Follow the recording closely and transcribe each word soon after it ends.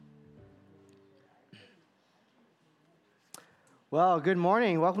Well, good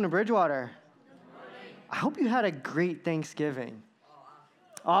morning. Welcome to Bridgewater. Good morning. I hope you had a great Thanksgiving.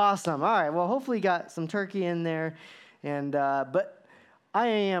 Awesome. All right. Well, hopefully you got some turkey in there. But I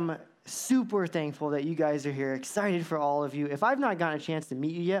am super thankful that you guys are here. Excited for all of you. If I've not gotten a chance to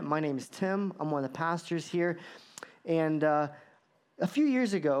meet you yet, my name is Tim. I'm one of the pastors here. And a few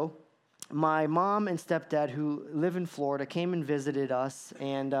years ago, my mom and stepdad, who live in Florida, came and visited us.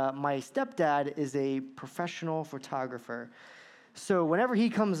 And my stepdad is a professional photographer. So whenever he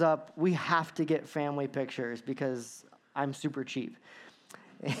comes up, we have to get family pictures because I'm super cheap.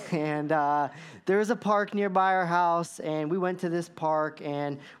 And there's a park nearby our house, and we went to this park,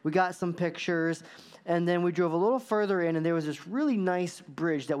 and we got some pictures. And then we drove a little further in, and there was this really nice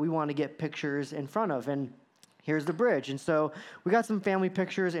bridge that we wanted to get pictures in front of. And here's the bridge. And so we got some family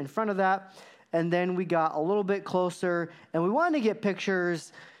pictures in front of that. And then we got a little bit closer, and we wanted to get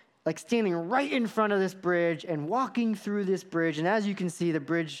pictures like standing right in front of this bridge and walking through this bridge. And as you can see, the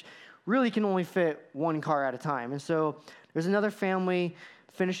bridge really can only fit one car at a time. And so there's another family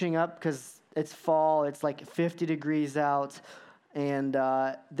finishing up because it's fall. It's like 50 degrees out. And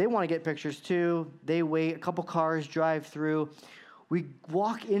they want to get pictures too. They wait. A couple cars drive through. We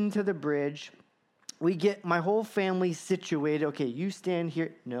walk into the bridge. We get my whole family situated. Okay, you stand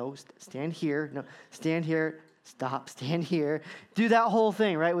here. No, stand here. No, stand here. Stop, stand here. Do that whole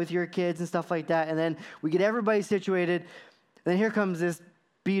thing, right, with your kids and stuff like that. And then we get everybody situated. And then here comes this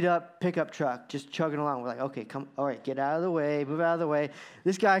beat-up pickup truck just chugging along. We're like, okay, come, all right, get out of the way, move out of the way.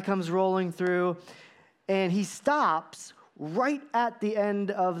 This guy comes rolling through, and he stops right at the end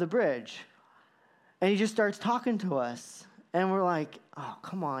of the bridge. And he just starts talking to us. And we're like, oh,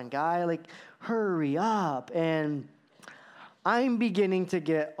 come on, guy, like, hurry up. And I'm beginning to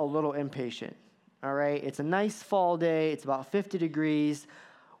get a little impatient. All right, it's a nice fall day. It's about 50 degrees.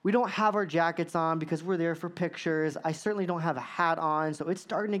 We don't have our jackets on because we're there for pictures. I certainly don't have a hat on, so it's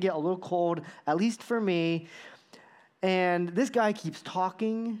starting to get a little cold, at least for me. And this guy keeps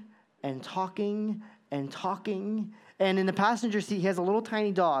talking and talking and talking. And in the passenger seat, he has a little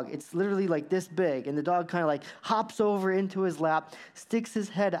tiny dog. It's literally like this big. And the dog kind of like hops over into his lap, sticks his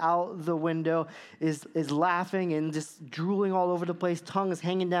head out the window, is laughing and just drooling all over the place. Tongue is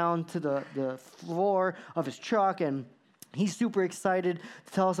hanging down to the floor of his truck. And he's super excited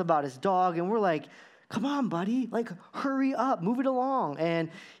to tell us about his dog. And we're like, come on, buddy. Like, hurry up. Move it along. And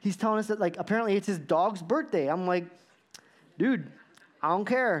he's telling us that, like, apparently it's his dog's birthday. I'm like, dude, I don't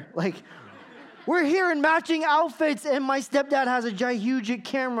care. Like, we're here in matching outfits, and my stepdad has a huge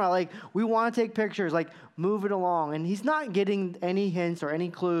camera. Like, we want to take pictures. Like, move it along. And he's not getting any hints or any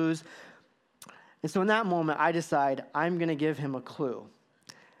clues. And so in that moment, I decide I'm going to give him a clue.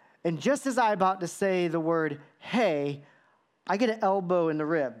 And just as I'm about to say the word, hey, I get an elbow in the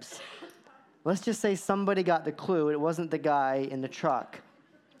ribs. Let's just say somebody got the clue. It wasn't the guy in the truck.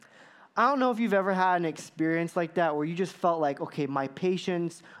 I don't know if you've ever had an experience like that where you just felt like, okay, my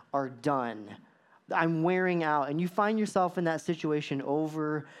patience are done. I'm wearing out, and you find yourself in that situation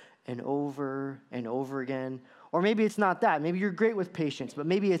over and over and over again. Or maybe it's not that. Maybe you're great with patience, but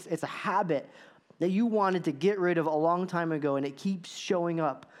maybe it's a habit that you wanted to get rid of a long time ago, and it keeps showing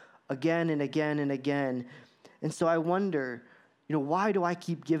up again and again and again. And so I wonder, why do I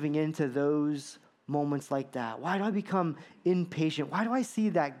keep giving in to those moments like that? Why do I become impatient? Why do I see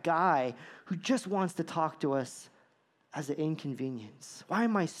that guy who just wants to talk to us as an inconvenience? Why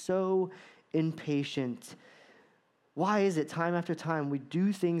am I so impatient? Why is it time after time we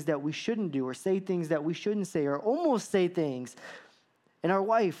do things that we shouldn't do or say things that we shouldn't say or almost say things and our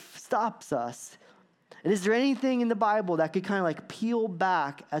wife stops us? And is there anything in the Bible that could kind of like peel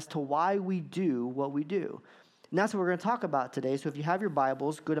back as to why we do what we do? And that's what we're going to talk about today. So if you have your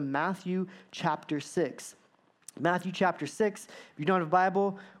Bibles, go to Matthew chapter 6. Matthew chapter 6. If you don't have a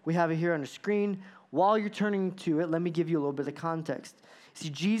Bible, we have it here on the screen. While you're turning to it, let me give you a little bit of context. See,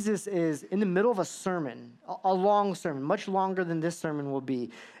 Jesus is in the middle of a sermon, a long sermon, much longer than this sermon will be.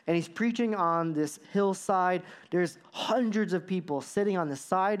 And he's preaching on this hillside. There's hundreds of people sitting on the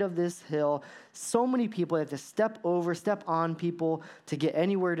side of this hill. So many people have to step on people to get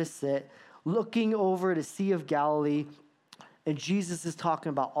anywhere to sit, looking over the Sea of Galilee. And Jesus is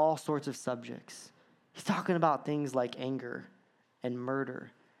talking about all sorts of subjects. He's talking about things like anger and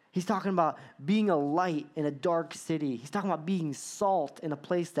murder. He's talking about being a light in a dark city. He's talking about being salt in a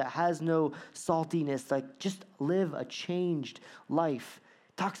place that has no saltiness, like just live a changed life.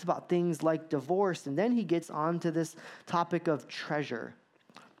 He talks about things like divorce, and then he gets on to this topic of treasure.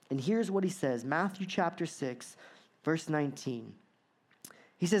 And here's what he says, Matthew chapter 6, verse 19.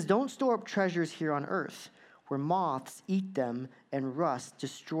 He says, don't store up treasures here on earth, where moths eat them and rust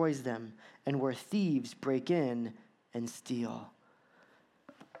destroys them, and where thieves break in and steal.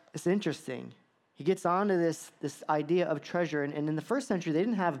 It's interesting. He gets onto this idea of treasure, and in the first century, they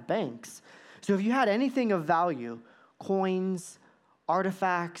didn't have banks. So if you had anything of value, coins,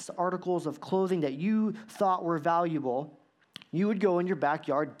 artifacts, articles of clothing that you thought were valuable, you would go in your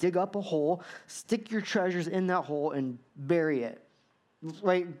backyard, dig up a hole, stick your treasures in that hole, and bury it.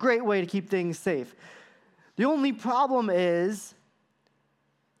 Right? Great way to keep things safe. The only problem is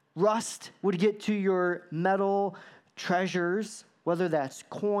rust would get to your metal treasures, whether that's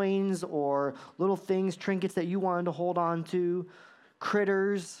coins or little things, trinkets that you wanted to hold on to.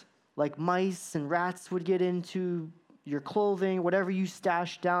 Critters like mice and rats would get into your clothing, whatever you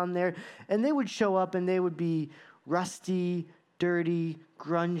stashed down there, and they would show up and they would be rusty, dirty,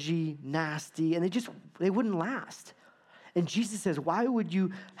 grungy, nasty, and they wouldn't last. And Jesus says, why would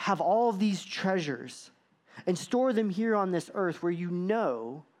you have all of these treasures and store them here on this earth where you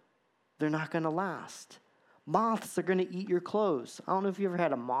know they're not going to last? Moths are going to eat your clothes. I don't know if you ever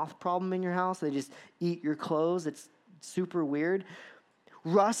had a moth problem in your house. They just eat your clothes. It's super weird.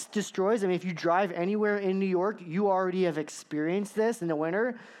 Rust destroys. I mean, if you drive anywhere in New York, you already have experienced this in the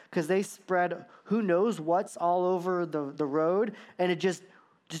winter because they spread who knows what's all over the road, and it just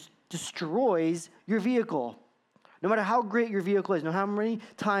destroys your vehicle. No matter how great your vehicle is, no matter how many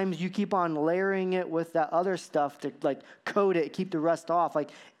times you keep on layering it with that other stuff to coat it, keep the rust off,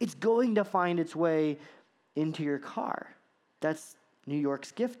 it's going to find its way into your car. That's New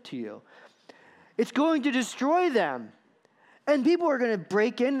York's gift to you. It's going to destroy them. And people are going to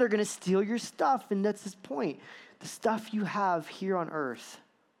break in, they're going to steal your stuff, and that's his point. The stuff you have here on earth,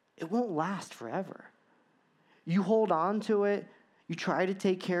 it won't last forever. You hold on to it, you try to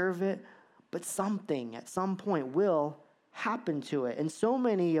take care of it, but something at some point will happen to it. And so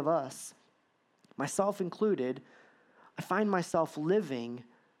many of us, myself included, I find myself living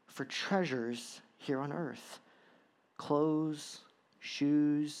for treasures here on earth. Clothes,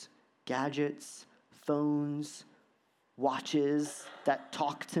 shoes, gadgets, phones, watches that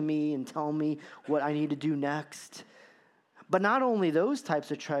talk to me and tell me what I need to do next. But not only those types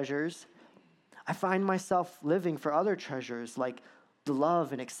of treasures, I find myself living for other treasures like the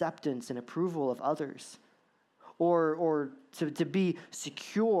love and acceptance and approval of others, or to be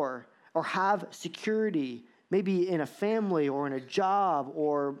secure or have security, maybe in a family or in a job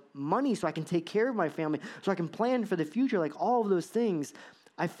or money so I can take care of my family, so I can plan for the future. All of those things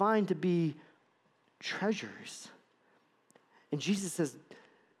I find to be treasures. And Jesus says,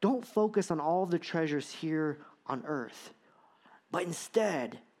 don't focus on all the treasures here on earth, but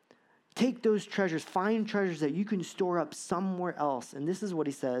instead, take those treasures, find treasures that you can store up somewhere else. And this is what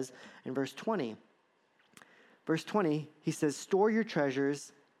he says in verse 20. Verse 20, he says, store your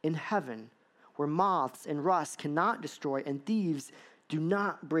treasures in heaven, where moths and rust cannot destroy, and thieves do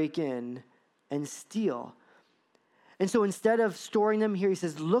not break in and steal. And so instead of storing them here, he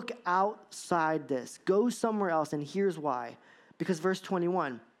says, look outside this. Go somewhere else, and here's why. Because verse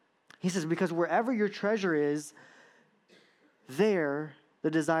 21, he says, because wherever your treasure is, there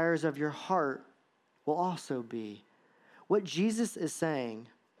the desires of your heart will also be. What Jesus is saying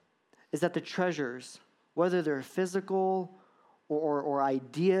is that the treasures, whether they're physical or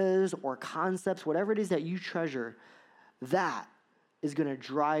ideas or concepts, whatever it is that you treasure, that is going to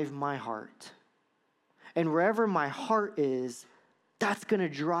drive my heart. And wherever my heart is, that's going to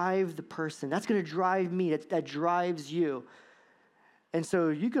drive the person. That's going to drive me. That drives you. And so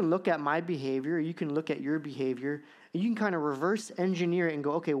you can look at my behavior, you can look at your behavior, and you can kind of reverse engineer it and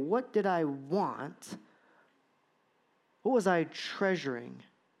go, okay, what did I want? What was I treasuring?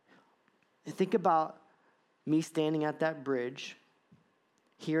 And think about me standing at that bridge,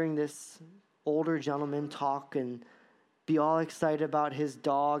 hearing this older gentleman talk and be all excited about his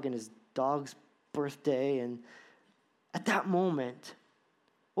dog and his dog's birthday. And at that moment,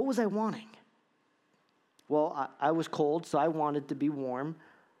 what was I wanting? Well, I was cold, so I wanted to be warm.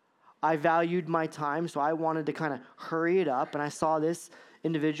 I valued my time, so I wanted to kind of hurry it up. And I saw this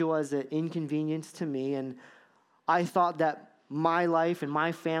individual as an inconvenience to me. And I thought that my life and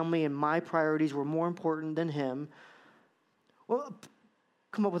my family and my priorities were more important than him. Well,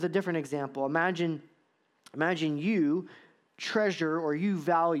 come up with a different example. Imagine you treasure or you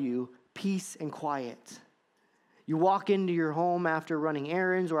value peace and quiet. You walk into your home after running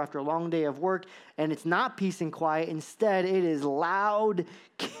errands or after a long day of work, and it's not peace and quiet. Instead, it is loud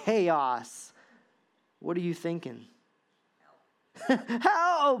chaos. What are you thinking? Help!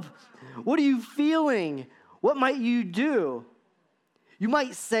 Help! What are you feeling? What might you do? You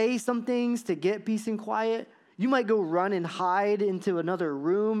might say some things to get peace and quiet. You might go run and hide into another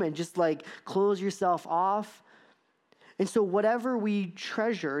room and just close yourself off. And so whatever we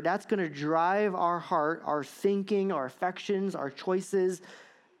treasure, that's going to drive our heart, our thinking, our affections, our choices.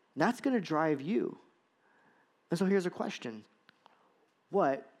 That's going to drive you. And so here's a question.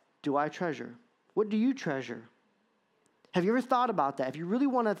 What do I treasure? What do you treasure? Have you ever thought about that? If you really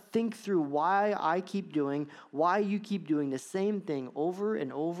want to think through why I keep doing, why you keep doing the same thing over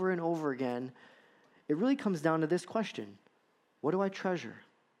and over and over again, it really comes down to this question. What do I treasure?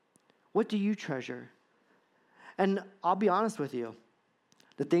 What do you treasure? And I'll be honest with you.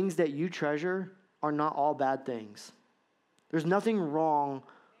 The things that you treasure are not all bad things. There's nothing wrong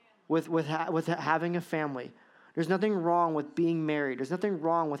with having a family. There's nothing wrong with being married. There's nothing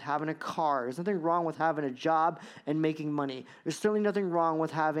wrong with having a car. There's nothing wrong with having a job and making money. There's certainly nothing wrong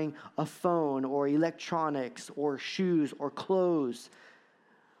with having a phone or electronics or shoes or clothes.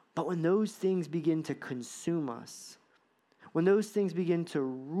 But when those things begin to consume us, when those things begin to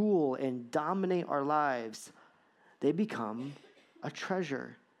rule and dominate our lives, they become a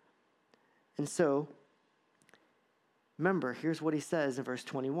treasure. And so, remember, here's what he says in verse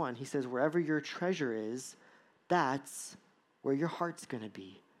 21. He says, wherever your treasure is, that's where your heart's going to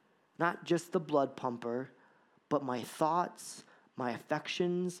be. Not just the blood pumper, but my thoughts, my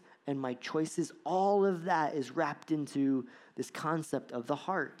affections, and my choices. All of that is wrapped into this concept of the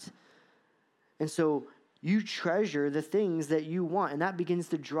heart. And so you treasure the things that you want, and that begins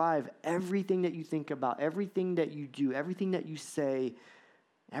to drive everything that you think about, everything that you do, everything that you say,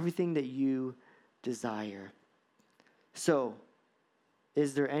 everything that you desire. So,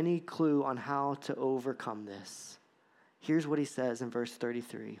 is there any clue on how to overcome this? Here's what he says in verse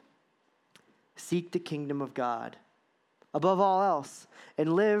 33. Seek the kingdom of God above all else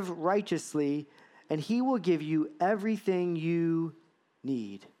and live righteously, and he will give you everything you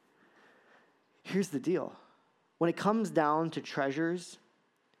need. Here's the deal. When it comes down to treasures,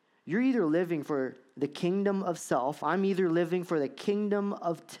 you're either living for the kingdom of self, I'm either living for the kingdom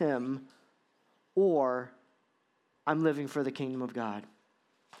of Tim, or I'm living for the kingdom of God.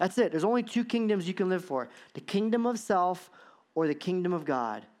 That's it. There's only two kingdoms you can live for. The kingdom of self or the kingdom of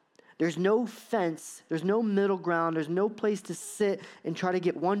God. There's no fence. There's no middle ground. There's no place to sit and try to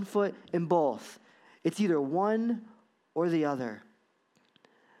get one foot in both. It's either one or the other.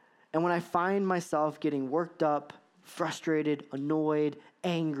 And when I find myself getting worked up, frustrated, annoyed,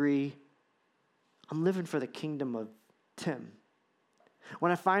 angry, I'm living for the kingdom of Tim.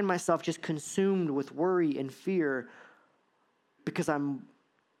 When I find myself just consumed with worry and fear because I'm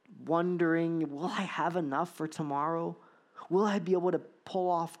wondering, will I have enough for tomorrow? Will I be able to pull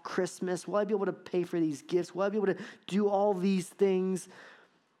off Christmas? Will I be able to pay for these gifts? Will I be able to do all these things?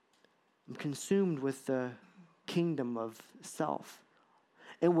 I'm consumed with the kingdom of self.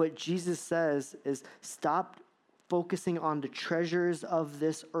 And what Jesus says is stop focusing on the treasures of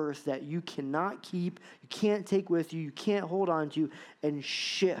this earth that you cannot keep, you can't take with you, you can't hold on to, and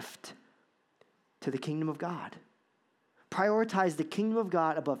shift to the kingdom of God. Prioritize the kingdom of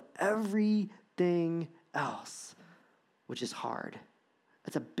God above everything else, which is hard.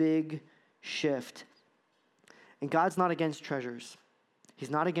 That's a big shift. And God's not against treasures. He's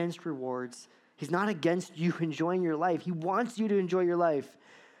not against rewards. He's not against you enjoying your life. He wants you to enjoy your life.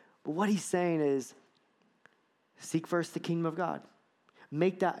 But what he's saying is, seek first the kingdom of God.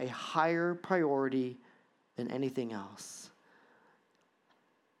 Make that a higher priority than anything else.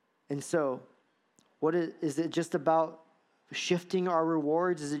 And so, is it just about shifting our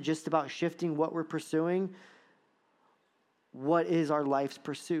rewards? Is it just about shifting what we're pursuing? What is our life's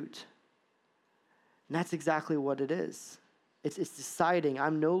pursuit? And that's exactly what it is. It's deciding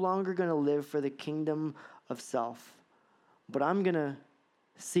I'm no longer going to live for the kingdom of self, but I'm going to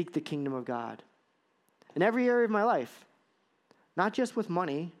seek the kingdom of God in every area of my life, not just with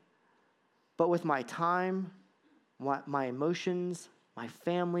money, but with my time, my emotions, my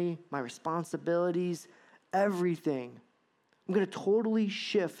family, my responsibilities, everything. I'm going to totally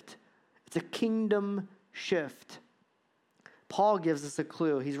shift. It's a kingdom shift. Paul gives us a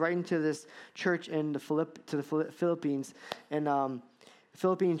clue. He's writing to this church in the Philippines, and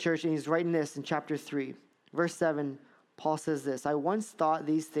Philippine church, and he's writing this in chapter 3. Verse 7, Paul says this, I once thought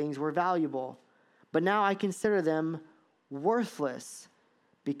these things were valuable, but now I consider them worthless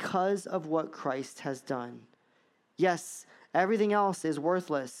because of what Christ has done. Yes, everything else is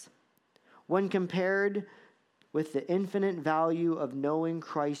worthless when compared with the infinite value of knowing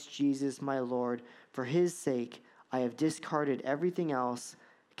Christ Jesus my Lord. For his sake, I have discarded everything else,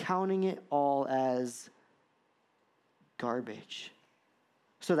 counting it all as garbage,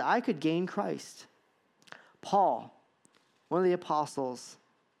 so that I could gain Christ. Paul, one of the apostles,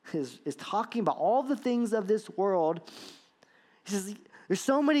 is talking about all the things of this world. He says, there's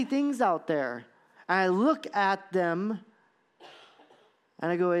so many things out there. And I look at them,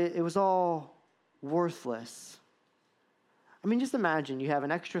 and I go, it was all worthless. I mean, just imagine you have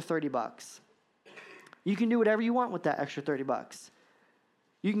an extra $30. You can do whatever you want with that extra $30.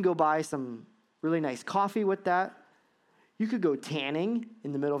 You can go buy some really nice coffee with that. You could go tanning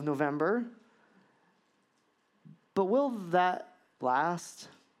in the middle of November. But will that last?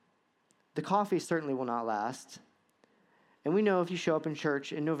 The coffee certainly will not last. And we know if you show up in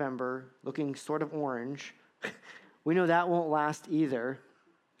church in November looking sort of orange, we know that won't last either.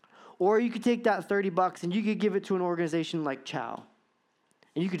 Or you could take that $30 and you could give it to an organization like Chow.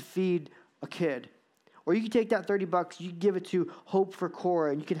 And you could feed a kid. Or you could take that $30, you could give it to Hope for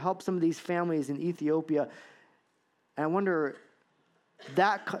Korah, and you could help some of these families in Ethiopia. And I wonder,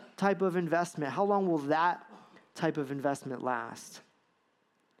 that type of investment, how long will that type of investment last?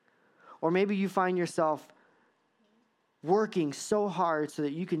 Or maybe you find yourself working so hard so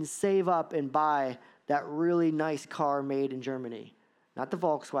that you can save up and buy that really nice car made in Germany. Not the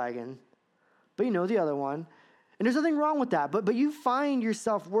Volkswagen, but the other one. And there's nothing wrong with that. But you find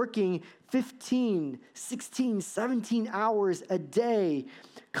yourself working 15, 16, 17 hours a day,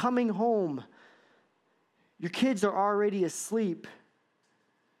 coming home. Your kids are already asleep.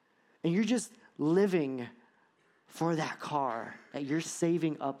 And you're just living for that car that you're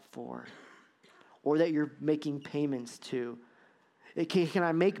saving up for or that you're making payments to. Can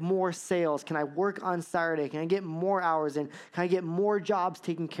I make more sales? Can I work on Saturday? Can I get more hours in? Can I get more jobs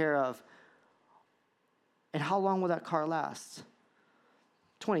taken care of? And how long will that car last?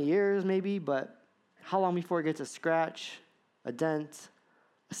 20 years maybe, but how long before it gets a scratch, a dent,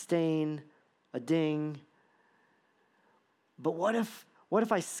 a stain, a ding? But what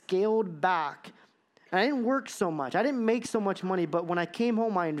if I scaled back? And I didn't work so much. I didn't make so much money, but when I came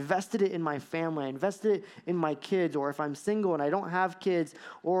home, I invested it in my family. I invested it in my kids. Or if I'm single and I don't have kids,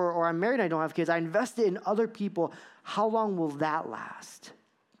 or I'm married and I don't have kids, I invested in other people. How long will that last?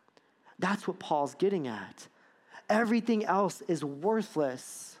 That's what Paul's getting at. Everything else is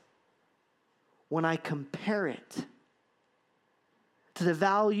worthless when I compare it to the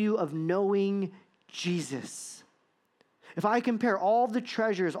value of knowing Jesus. If I compare all of the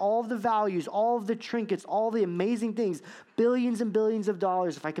treasures, all of the values, all of the trinkets, all the amazing things, billions and billions of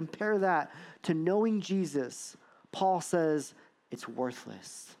dollars, if I compare that to knowing Jesus, Paul says it's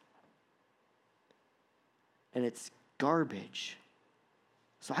worthless. And it's garbage.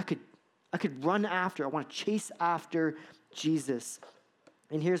 So I could run after, I want to chase after Jesus.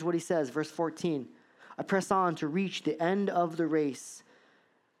 And here's what he says, verse 14. I press on to reach the end of the race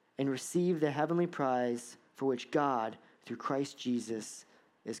and receive the heavenly prize for which God, through Christ Jesus,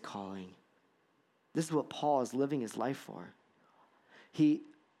 is calling. This is what Paul is living his life for. He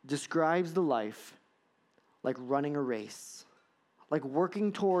describes the life like running a race, like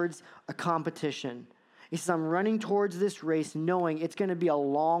working towards a competition. He says, I'm running towards this race knowing it's going to be a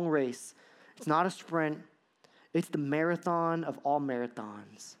long race. It's not a sprint. It's the marathon of all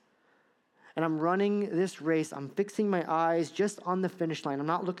marathons. And I'm running this race. I'm fixing my eyes just on the finish line. I'm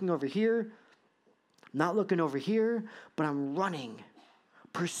not looking over here. I'm not looking over here, but I'm running,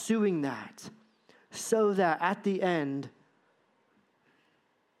 pursuing that so that at the end,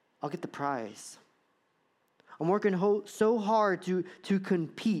 I'll get the prize. I'm working so hard to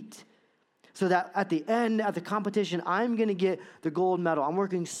compete so that at the end, at the competition, I'm going to get the gold medal. I'm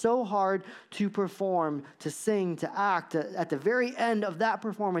working so hard to perform, to sing, to act. At the very end of that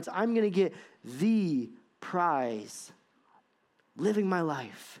performance, I'm going to get the prize. Living my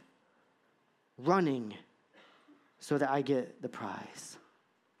life, running so that I get the prize.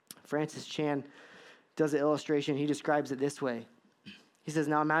 Francis Chan does an illustration. He describes it this way. He says,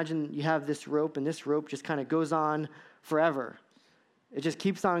 now imagine you have this rope, and this rope just kind of goes on forever. It just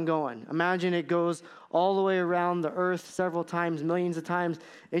keeps on going. Imagine it goes all the way around the earth several times, millions of times.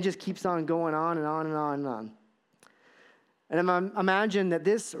 It just keeps on going on and on and on and on. And imagine that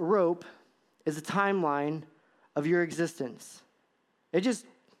this rope is a timeline of your existence. It just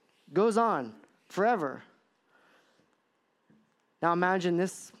goes on forever. Now imagine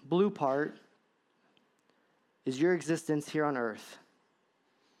this blue part is your existence here on earth.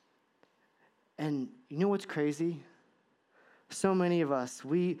 And you know what's crazy? So many of us,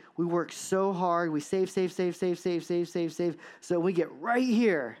 we work so hard, we save, so when we get right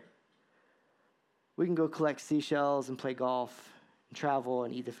here, we can go collect seashells and play golf and travel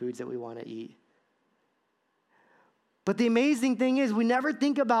and eat the foods that we want to eat. But the amazing thing is we never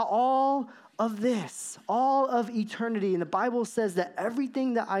think about all of this, all of eternity. And the Bible says that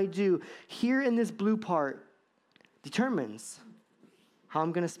everything that I do here in this blue part determines how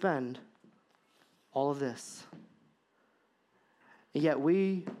I'm going to spend all of this. And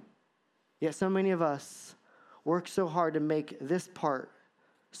yet so many of us work so hard to make this part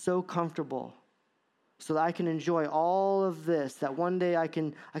so comfortable, so that I can enjoy all of this, that one day I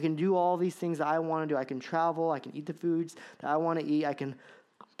can do all these things that I want to do. I can travel, I can eat the foods that I want to eat, I can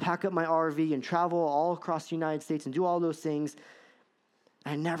pack up my RV and travel all across the United States and do all those things.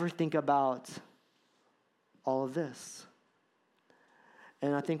 I never think about all of this.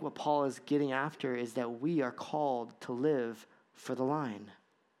 And I think what Paul is getting after is that we are called to live for the line.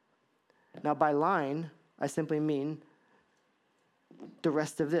 Now, by line, I simply mean the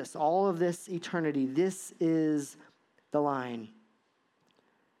rest of this, all of this eternity. This is the line.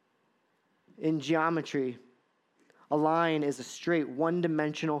 In geometry, a line is a straight,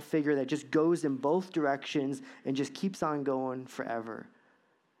 one-dimensional figure that just goes in both directions and just keeps on going forever.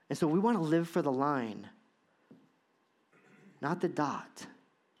 And so we want to live for the line, not the dot.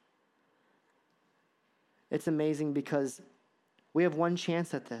 It's amazing because we have one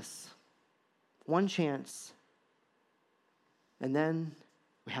chance at this. One chance. And then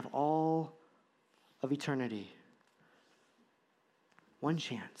we have all of eternity. One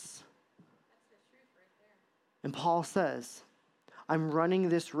chance. That's the truth right there. And Paul says, I'm running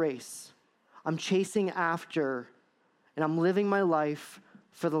this race. I'm chasing after, and I'm living my life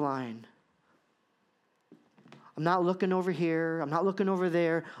for the line. I'm not looking over here. I'm not looking over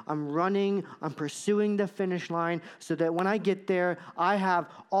there. I'm running. I'm pursuing the finish line so that when I get there, I have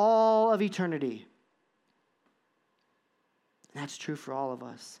all of eternity. And that's true for all of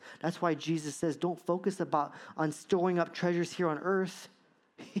us. That's why Jesus says, don't focus on storing up treasures here on earth.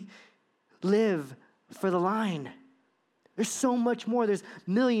 Live for the line. There's so much more. There's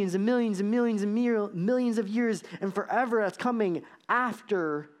millions and millions and millions and millions of years and forever that's coming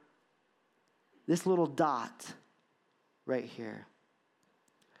after this little dot right here.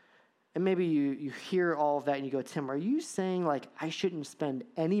 And maybe you hear all of that and you go, Tim, are you saying like I shouldn't spend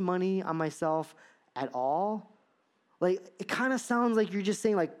any money on myself at all? Like, it kind of sounds like you're just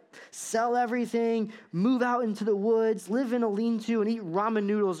saying, like, sell everything, move out into the woods, live in a lean-to, and eat ramen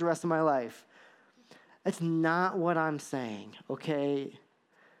noodles the rest of my life. That's not what I'm saying, okay?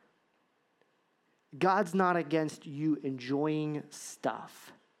 God's not against you enjoying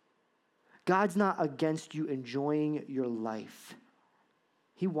stuff. God's not against you enjoying your life.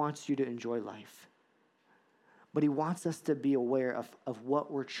 He wants you to enjoy life. But he wants us to be aware of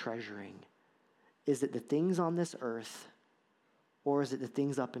what we're treasuring. Is it the things on this earth, or is it the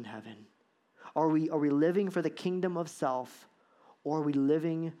things up in heaven? Are we living for the kingdom of self, or are we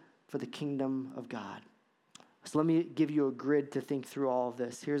living for the kingdom of God? So let me give you a grid to think through all of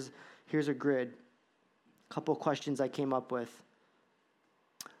this. Here's a grid. A couple of questions I came up with.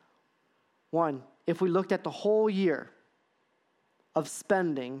 One, if we looked at the whole year of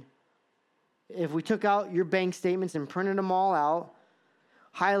spending, if we took out your bank statements and printed them all out,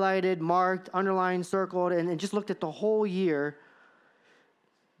 highlighted, marked, underlined, circled, and just looked at the whole year,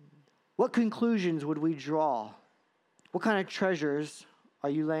 what conclusions would we draw? What kind of treasures are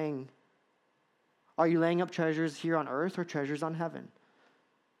you laying? Are you laying up treasures here on earth or treasures on heaven?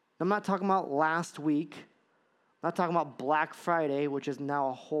 I'm not talking about last week. I'm not talking about Black Friday, which is now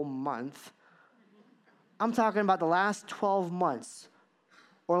a whole month. I'm talking about the last 12 months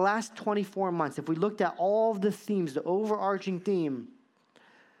or last 24 months. If we looked at all of the themes, the overarching theme,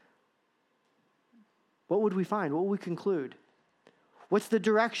 what would we find? What would we conclude? What's the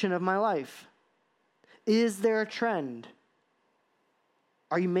direction of my life? Is there a trend?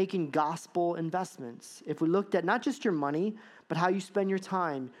 Are you making gospel investments? If we looked at not just your money, but how you spend your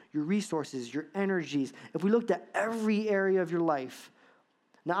time, your resources, your energies, if we looked at every area of your life.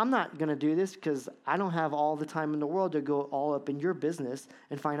 Now, I'm not going to do this because I don't have all the time in the world to go all up in your business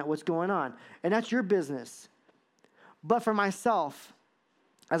and find out what's going on. And that's your business. But for myself,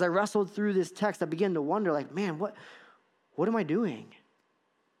 as I wrestled through this text, I began to wonder, like, man, what am I doing?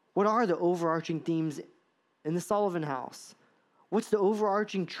 What are the overarching themes in the Sullivan house? What's the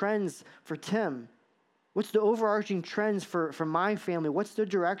overarching trends for Tim? What's the overarching trends for my family? What's the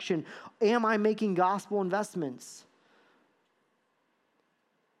direction? Am I making gospel investments?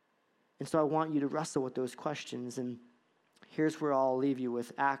 And so I want you to wrestle with those questions. And here's where I'll leave you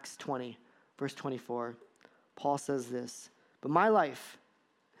with Acts 20, verse 24. Paul says this, "But my life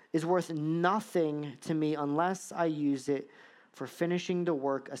is worth nothing to me unless I use it for finishing the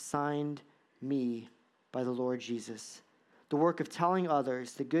work assigned me by the Lord Jesus, the work of telling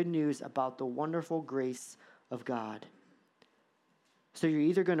others the good news about the wonderful grace of God." So you're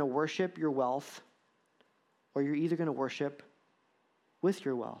either going to worship your wealth or you're either going to worship with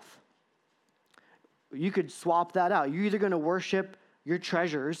your wealth. You could swap that out. You're either going to worship your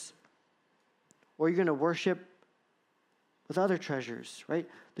treasures or you're going to worship with other treasures, right?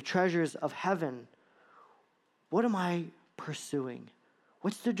 The treasures of heaven. What am I pursuing?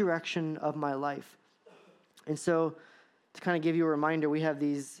 What's the direction of my life? And so to kind of give you a reminder, we have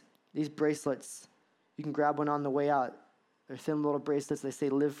these bracelets. You can grab one on the way out. They're thin little bracelets. They say,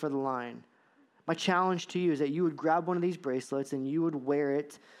 live for the line. My challenge to you is that you would grab one of these bracelets and you would wear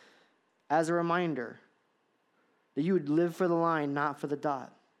it as a reminder that you would live for the line, not for the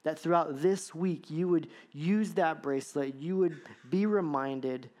dot. That throughout this week, you would use that bracelet. You would be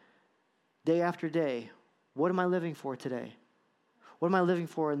reminded day after day, what am I living for today? What am I living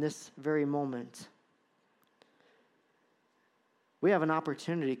for in this very moment? We have an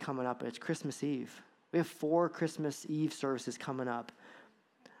opportunity coming up. It's Christmas Eve. We have 4 Christmas Eve services coming up.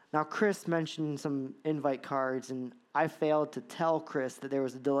 Now, Chris mentioned some invite cards, and I failed to tell Chris that there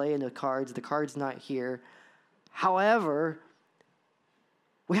was a delay in the cards. The card's not here. However,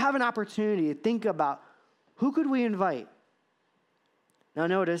 we have an opportunity to think about who could we invite. Now,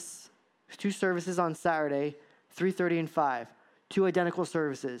 notice 2 services on Saturday, 3:30 and 5. 2 identical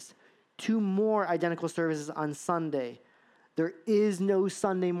services. 2 more identical services on Sunday. There is no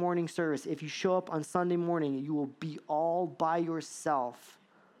Sunday morning service. If you show up on Sunday morning, you will be all by yourself.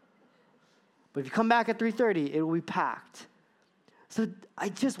 But if you come back at 3:30, it will be packed. So I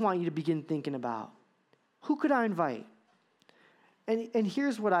just want you to begin thinking about, who could I invite? And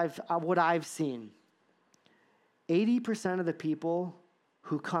here's what I've seen. 80% of the people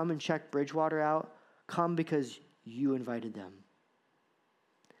who come and check Bridgewater out come because you invited them.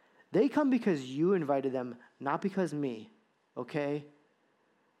 They come because you invited them, not because me. Okay?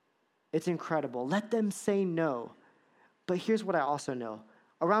 It's incredible. Let them say no. But here's what I also know.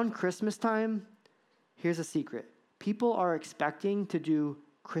 Around Christmas time, here's a secret. People are expecting to do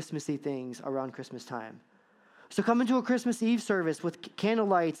Christmassy things around Christmas time. So coming to a Christmas Eve service with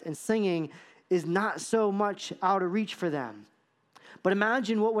candlelights and singing is not so much out of reach for them. But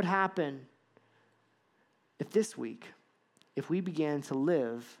imagine what would happen if this week, if we began to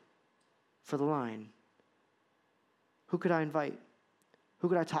live for the line. Who could I invite? Who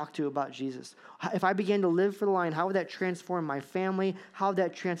could I talk to about Jesus? If I began to live for the line, how would that transform my family? How would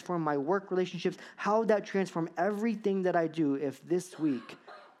that transform my work relationships? How would that transform everything that I do if this week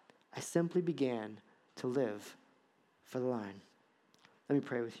I simply began to live for the line? Let me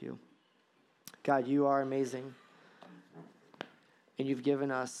pray with you. God, you are amazing, and you've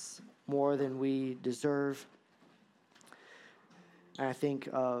given us more than we deserve. And I think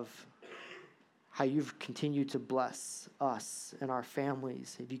of how you've continued to bless us and our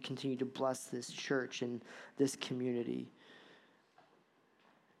families. Have you continued to bless this church and this community?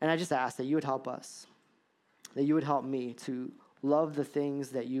 And I just ask that you would help us, that you would help me to love the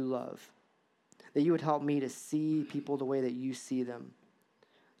things that you love, that you would help me to see people the way that you see them,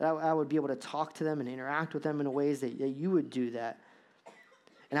 that I would be able to talk to them and interact with them in ways that you would do that.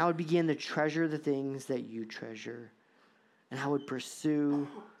 And I would begin to treasure the things that you treasure. And I would pursue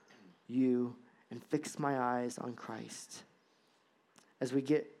you and fix my eyes on Christ. As we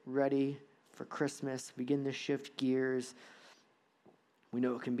get ready for Christmas, begin to shift gears, we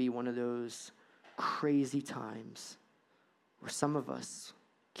know it can be one of those crazy times where some of us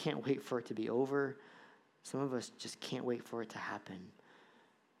can't wait for it to be over. Some of us just can't wait for it to happen.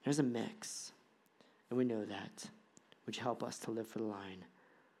 There's a mix, and we know that. Would you help us to live for the line?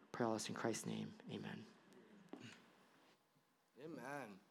 Pray all this in Christ's name. Amen. Amen.